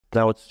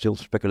now it's still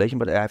speculation,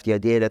 but I have the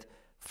idea that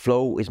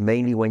flow is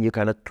mainly when you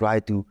kind of try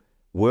to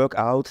work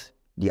out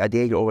the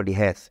idea you already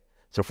had.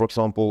 So for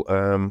example,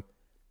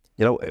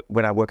 you know,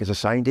 when I work as a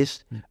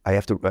scientist, I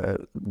have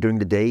to, during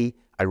the day,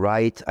 I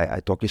write, I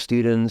talk to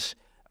students,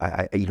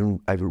 I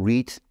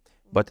read,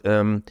 but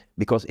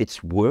because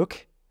it's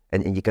work,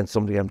 and you can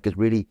sometimes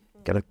really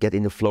kind of get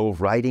in the flow of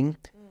writing,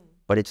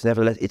 but it's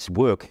nevertheless, it's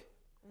work.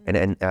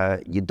 And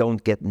you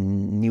don't get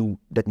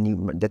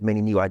that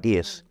many new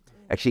ideas.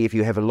 Actually, if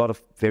you have a lot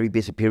of very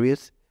busy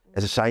periods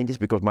as a scientist,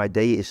 because my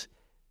day is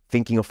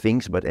thinking of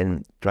things,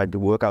 and trying to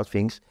work out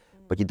things,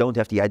 but you don't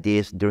have the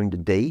ideas during the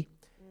day,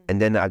 and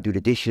then I do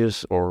the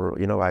dishes, or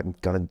you know, I'm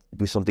gonna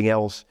do something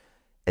else,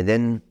 and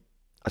then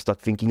I start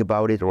thinking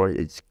about it, or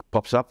it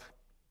pops up,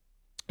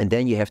 and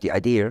then you have the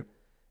idea,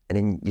 and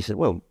then you say,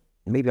 well,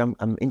 maybe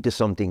I'm into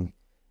something,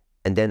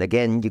 and then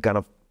again you kind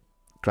of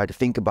try to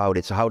think about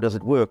it. So how does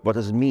it work? What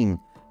does it mean?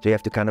 So you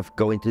have to kind of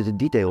go into the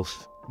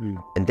details,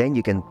 and then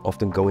you can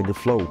often go into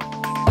flow.